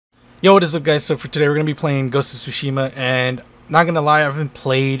Yo, what is up, guys? So for today we're gonna be playing Ghost of Tsushima, and not gonna lie, I haven't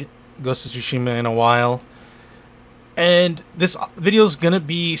played Ghost of Tsushima in a while. And this video is gonna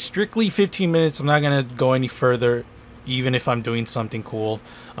be strictly 15 minutes. I'm not gonna go any further, even if I'm doing something cool,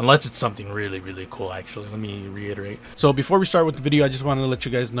 unless it's something really cool. Actually, let me reiterate. So before we start with the video, I just wanted to let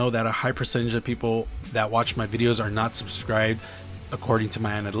you guys know that a high percentage of people that watch my videos are not subscribed according to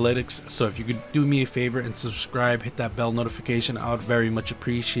my analytics. So if you could do me a favor and subscribe, hit that bell notification, I would very much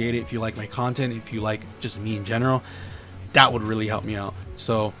appreciate it. If you like my content, if you like just me in general, that would really help me out.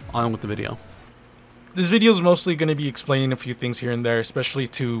 So on with the video. This video is mostly going to be explaining a few things here and there, especially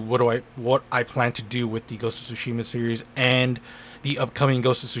to what I plan to do with the Ghost of Tsushima series and the upcoming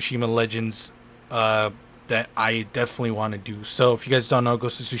Ghost of Tsushima Legends that I definitely want to do. So if you guys don't know,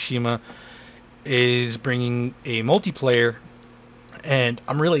 Ghost of Tsushima is bringing a multiplayer, and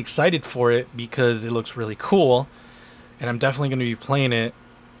I'm really excited for it because it looks really cool, and I'm definitely going to be playing it.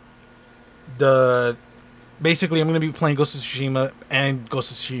 Basically, I'm going to be playing Ghost of Tsushima and Ghost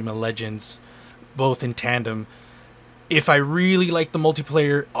of Tsushima Legends, both in tandem. If I really like the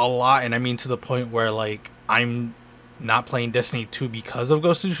multiplayer a lot, and I mean to the point where like I'm not playing Destiny 2 because of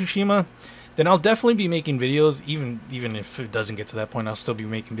Ghost of Tsushima, then I'll definitely be making videos. Even if it doesn't get to that point, I'll still be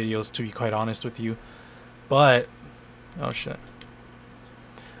making videos, to be quite honest with you. But oh shit.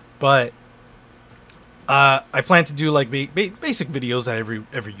 But I plan to do like basic videos that every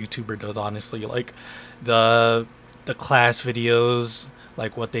YouTuber does, honestly, like the class videos,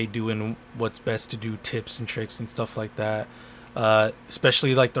 like what they do and what's best to do, tips and tricks and stuff like that.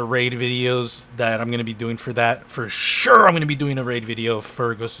 Especially like the raid videos that I'm gonna be doing for that. For sure, I'm gonna be doing a raid video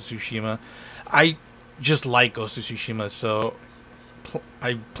for Ghost of Tsushima. I just like Ghost of Tsushima, so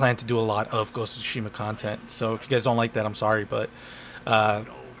I plan to do a lot of Ghost of Tsushima content. So if you guys don't like that, I'm sorry, but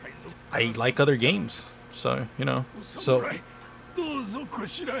I like other games, so you know. So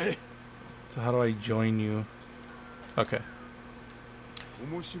how do I join you? Okay.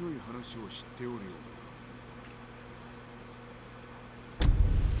 面白い話を知っておるよう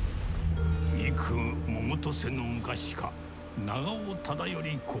だ。幾桃とせの昔か、長尾忠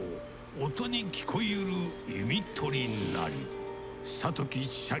頼公、音に聞こえる弓取りなり、さとき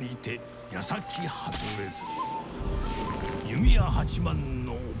しゃりて矢先外れず。弓矢八幡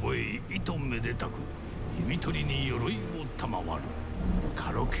の覚え糸めでたく、弓取りに鎧を賜る。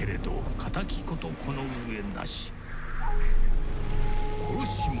軽けれど敵ことこの上なし。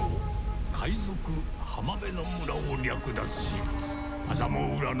殺しも海賊浜辺の村を略奪し、狭間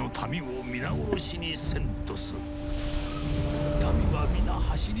浦の民を皆殺しにせんとす。民は皆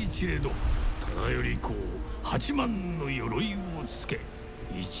走り散れど、忠頼公八幡の鎧をつけ、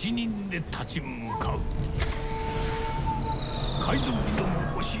一人で立ち向かう。海賊ど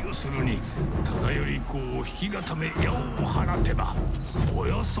も押し寄するに、忠頼公を引き固め矢を放てば、お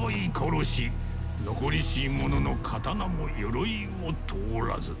よそい殺し。残りし者の刀も鎧を通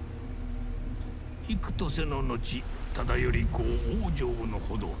らず。幾とせの後、忠頼公往生の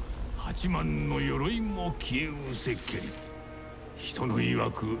ほど、八幡の鎧も消えうせっけり。人の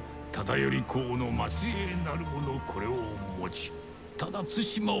曰く、忠頼公の末裔なる者これを持ち、ただ対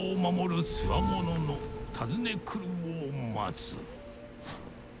馬を守るつわものの訪ね来るを待つ。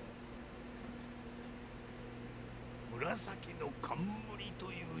紫の冠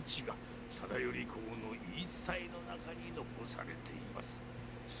という地が、忠頼公の言い伝えの中に残されています。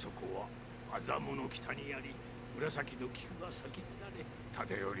そこは狭間の北にあり、紫の菊が咲き乱れ、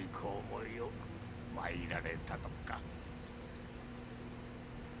忠頼公もよく参られたとか。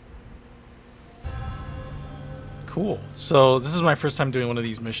Cool. So this is my first time doing one of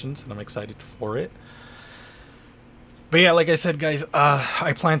these missions, and I'm excited for it. But yeah, like I said, guys,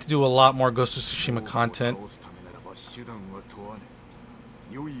 I plan to do a lot more Ghost of Tsushima content.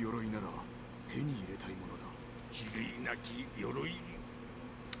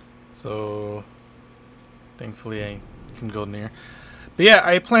 So thankfully I can go near. But yeah,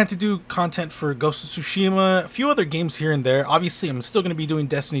 I plan to do content for Ghost of Tsushima, a few other games here and there. Obviously, I'm still going to be doing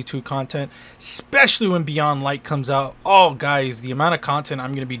Destiny 2 content, especially when Beyond Light comes out. Oh, guys, the amount of content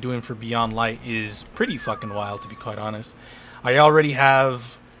I'm going to be doing for Beyond Light is pretty fucking wild, to be quite honest. I already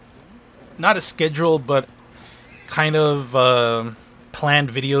have, not a schedule, but kind of planned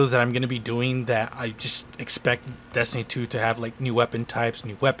videos that I'm going to be doing that I just expect Destiny 2 to have, like new weapon types,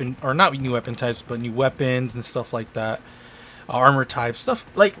 or not new weapon types, but new weapons and stuff like that. Armor type stuff,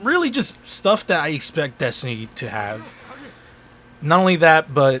 like really just stuff that I expect Destiny to have. Not only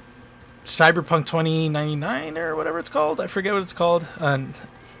that, but Cyberpunk 2099 or whatever it's called, I forget what it's called, and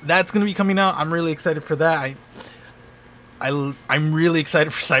that's gonna be coming out. I'm really excited for that. I'm really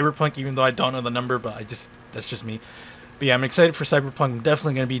excited for Cyberpunk, even though I don't know the number, but that's just me. But yeah, I'm excited for Cyberpunk. I'm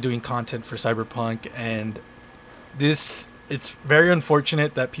definitely going to be doing content for Cyberpunk. And it's very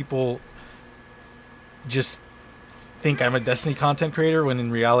unfortunate that people just think I'm a Destiny content creator when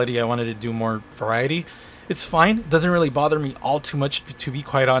in reality I wanted to do more variety. It's fine. It doesn't really bother me all too much, to be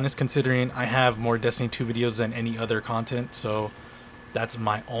quite honest, considering I have more Destiny 2 videos than any other content. So that's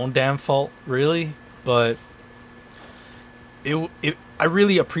my own damn fault, really. But I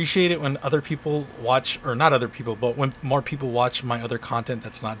really appreciate it when other people watch, or not other people, but when more people watch my other content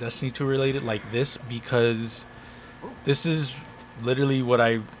that's not Destiny 2 related, like this, because this is literally what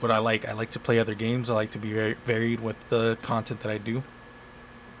I like. I like to play other games. I like to be very varied with the content that I do.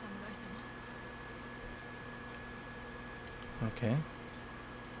 Okay.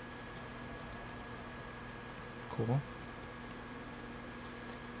 Cool.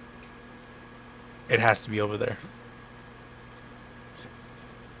 It has to be over there.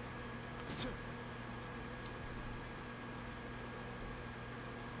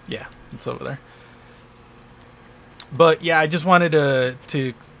 Yeah, it's over there. But yeah, I just wanted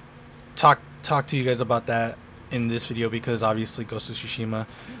to talk to you guys about that in this video because obviously Ghost of Tsushima.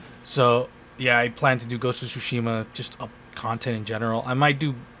 So yeah, I plan to do Ghost of Tsushima, just up content in general. I might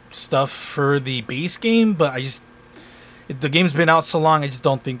do stuff for the base game, but the game's been out so long, I just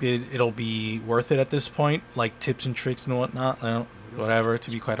don't think it'll be worth it at this point. Like tips and tricks and whatnot. Whatever,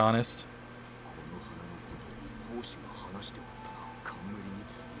 to be quite honest.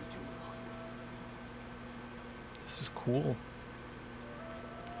 This is cool.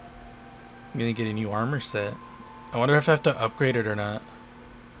 I'm gonna get a new armor set. I wonder if I have to upgrade it or not.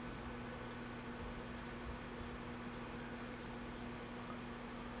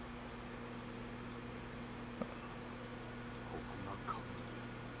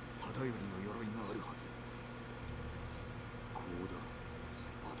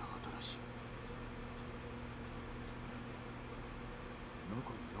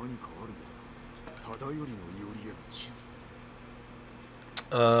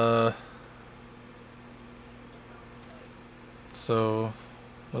 So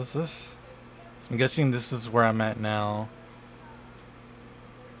what's this? So I'm guessing this is where I'm at now.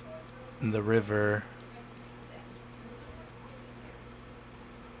 In the river.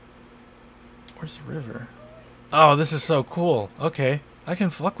 Where's the river? Oh, this is so cool. Okay, I can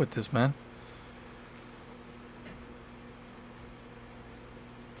fuck with this, man.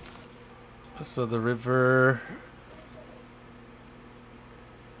 So the river...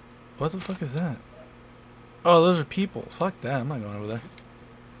 What the fuck is that? Oh, those are people. Fuck that. I'm not going over there.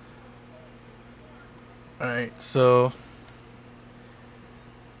 Alright, so...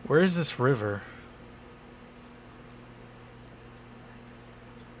 Where is this river?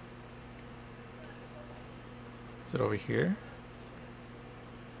 Is it over here?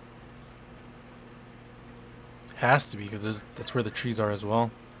 Has to be, because that's where the trees are as well.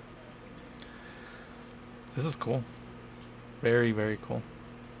 This is cool. Very, very cool.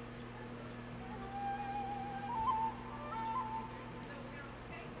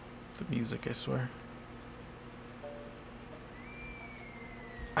 The music, I swear.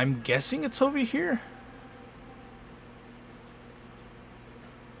 I'm guessing it's over here.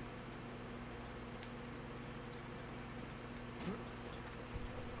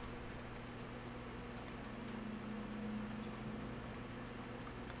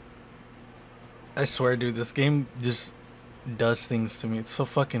 I swear, dude, this game just does things to me. It's so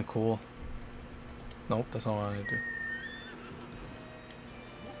fucking cool. Nope, that's not what I want to do.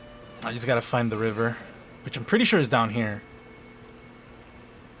 I just gotta find the river, which I'm pretty sure is down here.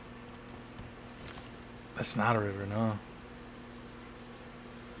 That's not a river, no.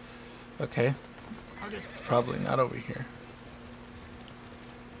 Okay. It's probably not over here.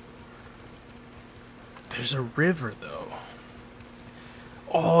 There's a river, though.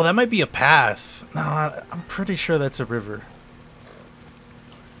 Oh, that might be a path. No, I'm pretty sure that's a river.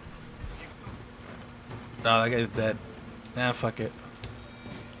 Oh, that guy's dead. Nah, fuck it.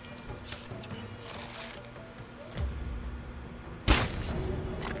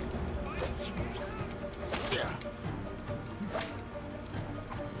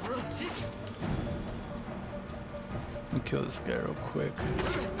 Let me kill this guy real quick.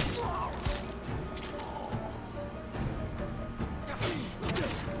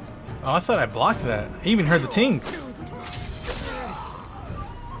 Oh, I thought I blocked that. I even heard the ting.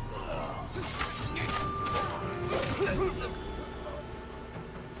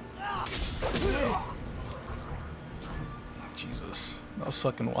 Jesus, that was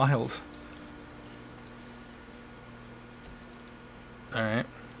fucking wild. Alright.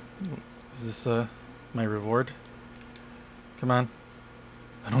 Is this my reward? Come on.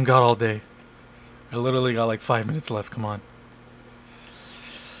 I don't got all day. I literally got like 5 minutes left. Come on.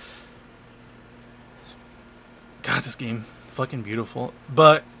 God, this game fucking beautiful.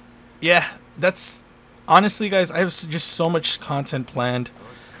 But yeah, that's honestly, guys, I have just so much content planned.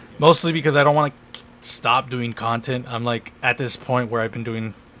 Mostly because I don't want to stop doing content. I'm like at this point where I've been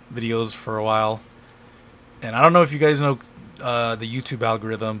doing videos for a while. And I don't know if you guys know the YouTube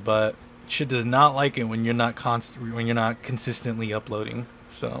algorithm, but shit does not like it when you're not consistently uploading.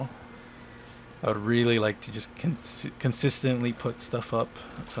 So I would really like to just consistently put stuff up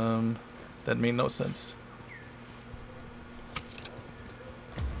that made no sense.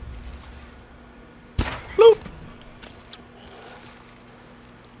 Bloop!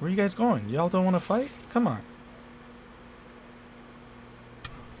 Where are you guys going? Y'all don't want to fight? Come on.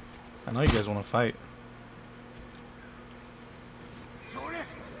 I know you guys want to fight.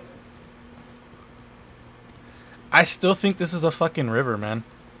 I still think this is a fucking river, man.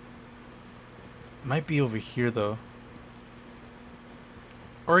 Might be over here, though.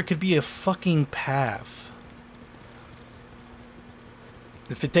 Or it could be a fucking path.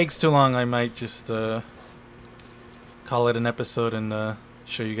 If it takes too long, I might just call it an episode and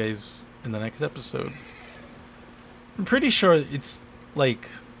show you guys in the next episode. I'm pretty sure it's like...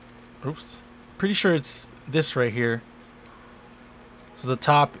 Oops. Pretty sure it's this right here. So the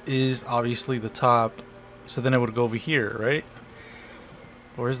top is obviously the top. So then it would go over here, right?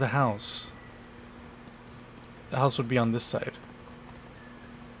 Where's the house? The house would be on this side.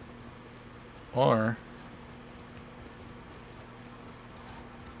 Or...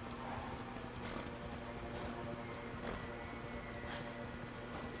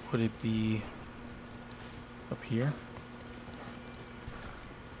 would it be up here?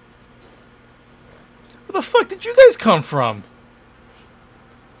 Where the fuck did you guys come from?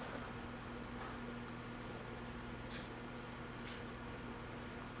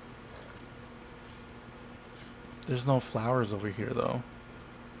 There's no flowers over here, though.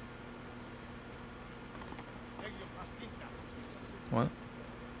 What?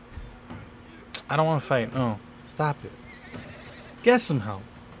 I don't want to fight. No. Stop it. Get some help.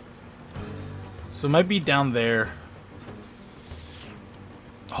 So it might be down there.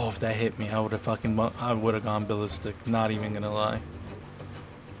 Oh, if that hit me, I would have gone ballistic. Not even gonna lie.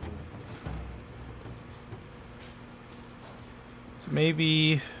 So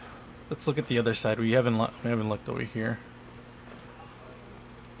maybe let's look at the other side. We haven't looked over here.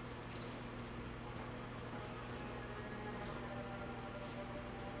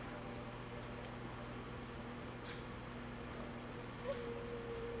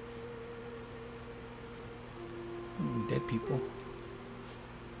 Dead people.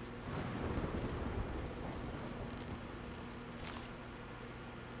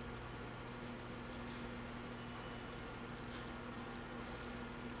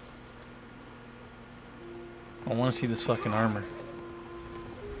 I want to see this fucking armor.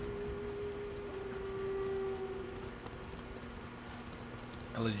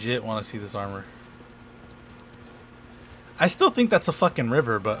 I legit want to see this armor. I still think that's a fucking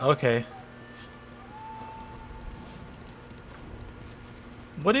river, but okay.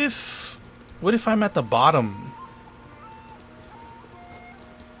 What if I'm at the bottom?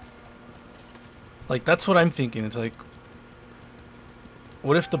 Like, that's what I'm thinking. It's like,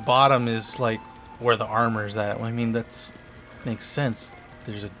 what if the bottom is like where the armor's at? Well, I mean, that's makes sense.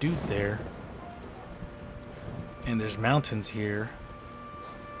 There's a dude there. And there's mountains here.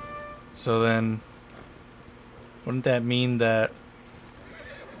 So then, wouldn't that mean that...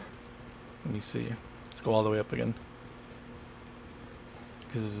 Let me see. Let's go all the way up again.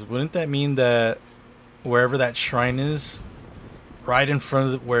 Because wouldn't that mean that wherever that shrine is, right in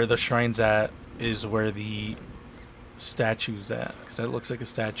front of where the shrine's at is where the statue's at? Because that looks like a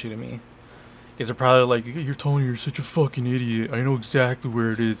statue to me. Because they're probably like, you're telling me you're such a fucking idiot. I know exactly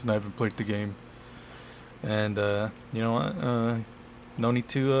where it is and I haven't played the game. And, you know what? No need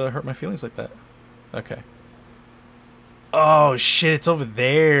to hurt my feelings like that. Okay. Oh, shit. It's over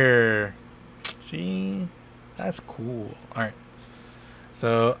there. See? That's cool. Alright.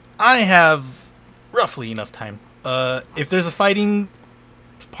 So, I have roughly enough time. If there's a fighting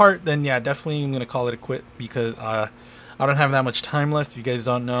part, then yeah, definitely I'm going to call it a quit. Because I don't have that much time left, if you guys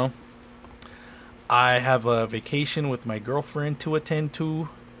don't know. I have a vacation with my girlfriend to attend to.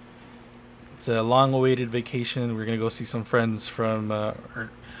 It's a long-awaited vacation. We're going to go see some friends from our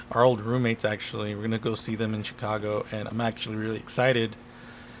old roommates, actually. We're going to go see them in Chicago. And I'm actually really excited.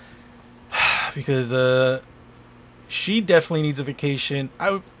 Because she definitely needs a vacation.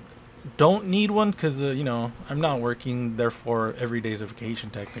 I don't need one because, you know, I'm not working. Therefore, every day is a vacation,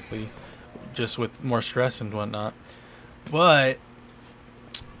 technically. Just with more stress and whatnot. But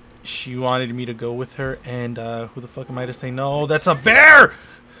she wanted me to go with her, and who the fuck am I to say no? That's a bear!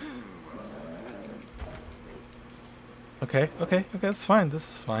 Okay, that's fine. This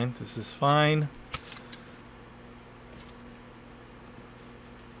is fine. This is fine.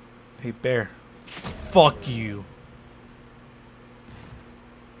 Hey, bear. Fuck you.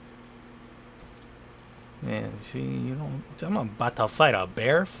 Man, see, you don't... I'm about to fight a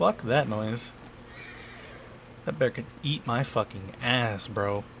bear? Fuck that noise. That bear could eat my fucking ass,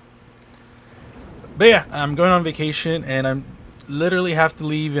 bro. But yeah, I'm going on vacation, and I'm literally have to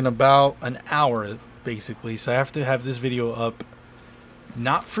leave in about an hour, basically. So I have to have this video up,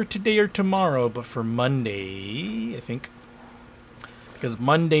 not for today or tomorrow, but for Monday, I think. Because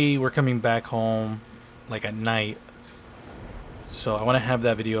Monday, we're coming back home, like, at night. So I want to have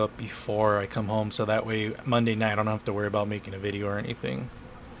that video up before I come home, so that way Monday night I don't have to worry about making a video or anything.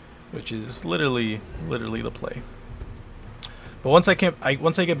 Which is literally the play. But once I get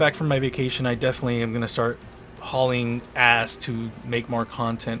back from my vacation, I definitely am gonna start hauling ass to make more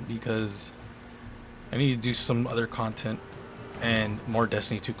content, because I need to do some other content and more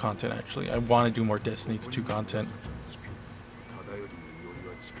Destiny 2 content. Actually, I want to do more Destiny 2 content.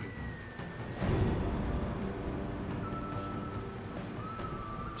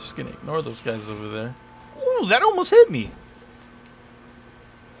 Just gonna ignore those guys over there. Ooh, that almost hit me.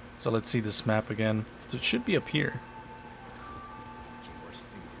 So let's see this map again. So it should be up here.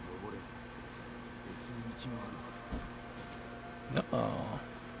 No.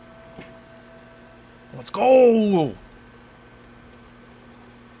 Let's go!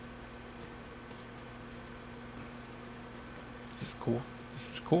 This is cool.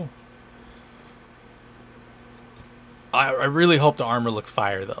 This is cool. I really hope the armor looks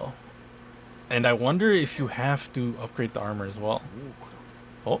fire, though. And I wonder if you have to upgrade the armor as well.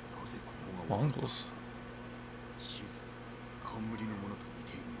 Oh, Mongols.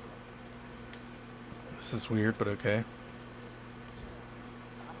 This is weird, but okay.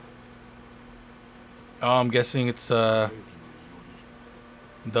 Oh, I'm guessing it's the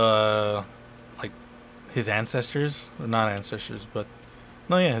like his ancestors, or not ancestors, but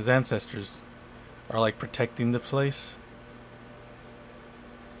no, yeah, his ancestors are like protecting the place.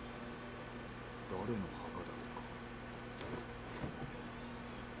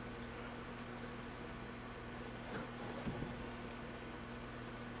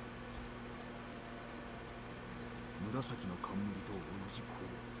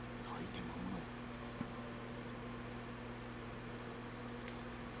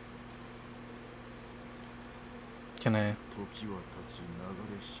 Can I?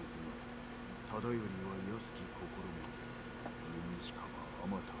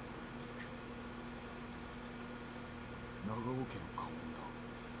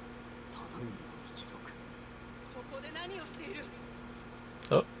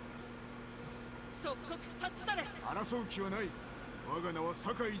 Oh.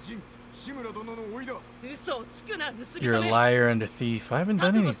 You're a liar and a thief. I haven't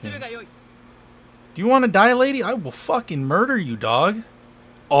done anything. Do you want to die, lady? I will fucking murder you, dog.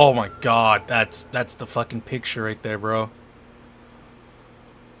 Oh my god, that's the fucking picture right there, bro.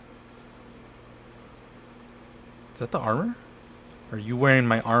 Is that the armor? Are you wearing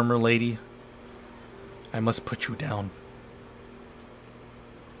my armor, lady? I must put you down.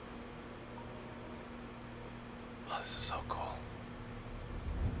 Oh, this is so cool.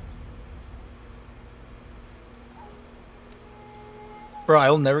 Bro,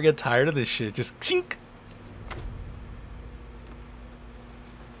 I'll never get tired of this shit. Just chink.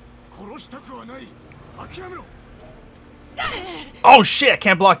 Oh shit, I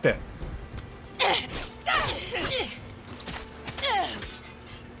can't block that.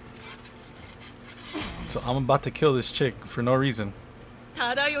 So I'm about to kill this chick for no reason.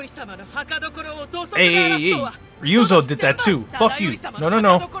 Hey, Ryuzo did that too. Fuck you.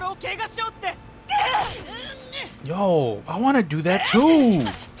 No. Yo, I want to do that too.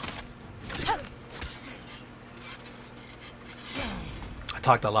 I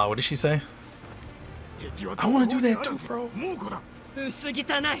talked a lot. What did she say? I want to do that too, bro.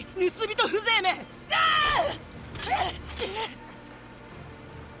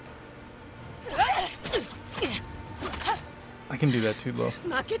 I can do that too, though.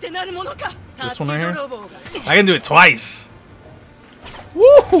 This one right here? I can do it twice.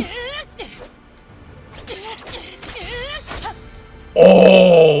 Woo!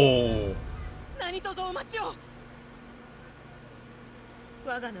 Oh!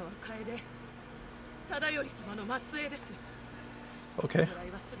 Okay.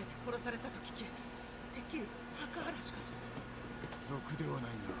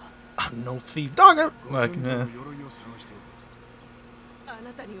 I'm no thief, dog. Like, nah. あ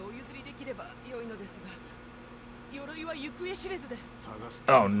なたにお譲りできれば良いのですが、鎧は行方知れずで。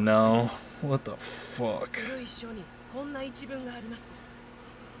 Oh no. What the fuck? 古い書にこんな一文があります。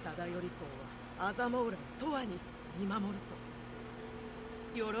忠頼公はアザモウラを永遠に見守ると。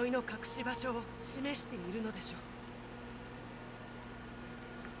鎧の隠し場所を示しているのでしょ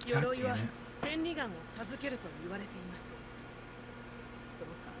う。鎧は千里眼を授けると言われています。どう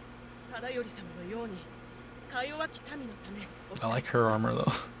か忠頼様のようにか弱き民のため。 I like her armor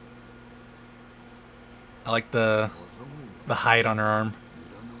though. I like the hide on her arm.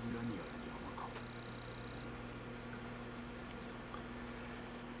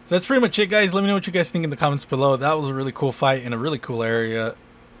 So that's pretty much it, guys. Let me know what you guys think in the comments below. That was a really cool fight in a really cool area.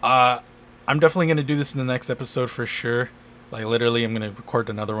 I'm definitely going to do this in the next episode for sure. Like, literally, I'm going to record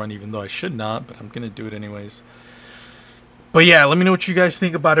another one, even though I should not, but I'm going to do it anyways. But yeah, let me know what you guys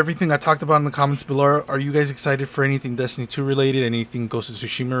think about everything I talked about in the comments below. Are you guys excited for anything Destiny 2 related, anything Ghost of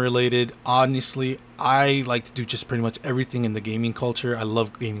Tsushima related? Honestly, I like to do just pretty much everything in the gaming culture. I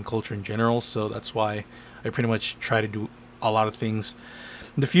love gaming culture in general, so that's why I pretty much try to do a lot of things.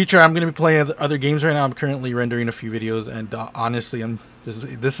 In the future, I'm going to be playing other games right now. I'm currently rendering a few videos, and honestly,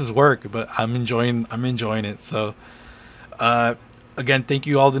 this is work, but I'm enjoying it. So, again, thank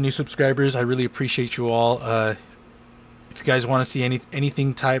you all the new subscribers. I really appreciate you all. If you guys want to see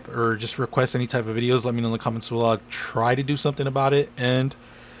anything type or just request any type of videos, let me know in the comments below. I'll try to do something about it. And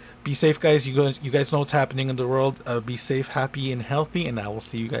be safe, guys. You guys know what's happening in the world. Be safe, happy, and healthy, and I will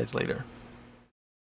see you guys later.